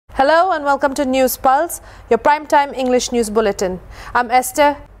Hello and welcome to News Pulse, your primetime English news bulletin. I'm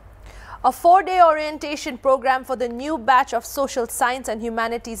Esther. A 4-day orientation program for the new batch of Social Science and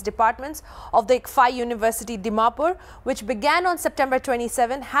Humanities departments of the Icfai University, Dimapur, which began on September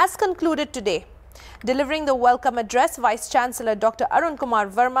 27, has concluded today. Delivering the welcome address, Vice-Chancellor Dr. Arun Kumar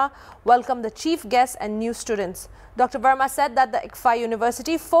Verma welcomed the chief guests and new students. Dr. Verma said that the Icfai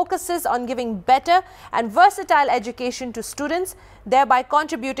University focuses on giving better and versatile education to students, thereby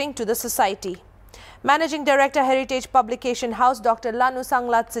contributing to the society. Managing Director, Heritage Publication House, Dr. Lanu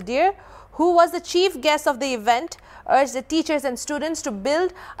Sanglat Sadir, who was the chief guest of the event, urged the teachers and students to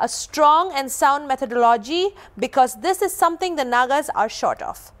build a strong and sound methodology because this is something the Nagas are short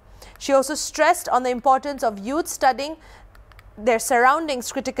of. She also stressed on the importance of youth studying their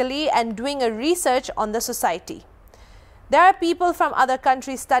surroundings critically and doing a research on the society. There are people from other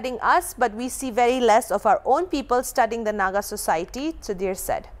countries studying us, but we see very less of our own people studying the Naga society, Sudhir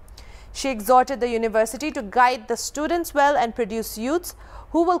said. She exhorted the university to guide the students well and produce youths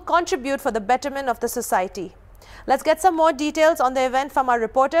who will contribute for the betterment of the society. Let's get some more details on the event from our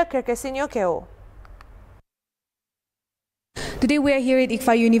reporter, Kirkesinho Keo. Today we are here at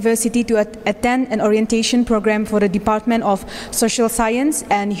Icfai University to attend an orientation program for the Department of Social Science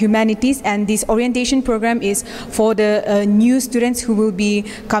and Humanities, and this orientation program is for the new students who will be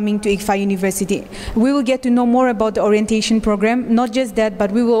coming to Icfai University. We will get to know more about the orientation program. Not just that,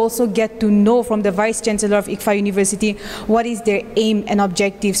 but we will also get to know from the Vice-Chancellor of Icfai University what is their aim and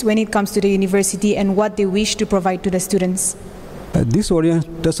objectives when it comes to the university and what they wish to provide to the students. This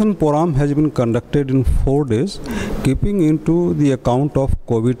orientation program has been conducted in 4 days, keeping into the account of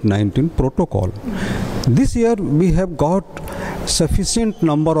COVID-19 protocol. This year we have got sufficient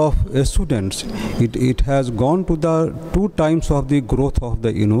number of students. It has gone to the 2 times of the growth of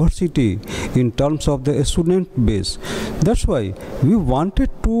the university in terms of the student base. That's why we wanted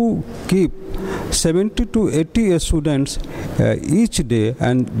to keep 70 to 80 students each day,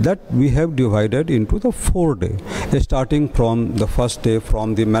 and that we have divided into the 4 days, starting from the first day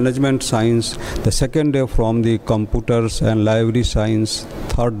from the management science, the second day from the computers and library science,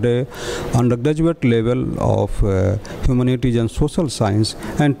 third day undergraduate level of humanities and social science,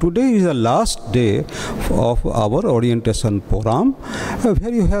 and today is the last day of our orientation program,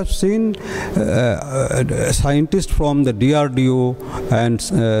 where you have seen scientists from the DRDO and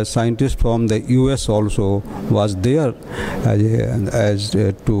scientists from the US also was there as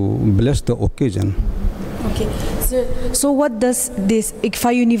to bless the occasion. Okay, so what does this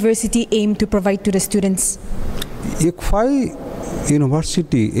Icfai University aim to provide to the students? Icfai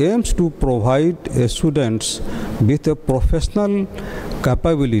University aims to provide students with a professional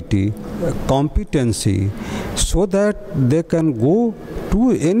capability, competency, so that they can go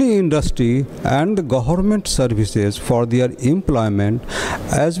to any industry and government services for their employment,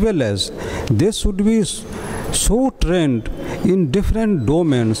 as well as they should be so trained in different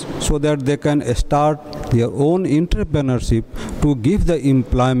domains so that they can start their own entrepreneurship to give the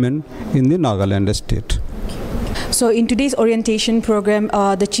employment in the Nagaland state. So in today's orientation program,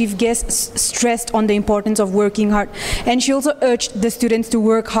 the chief guest stressed on the importance of working hard, and she also urged the students to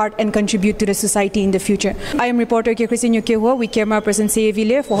work hard and contribute to the society in the future. I am reporter Kirkesinho Keo with camera person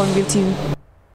Seville for Hornbill TV.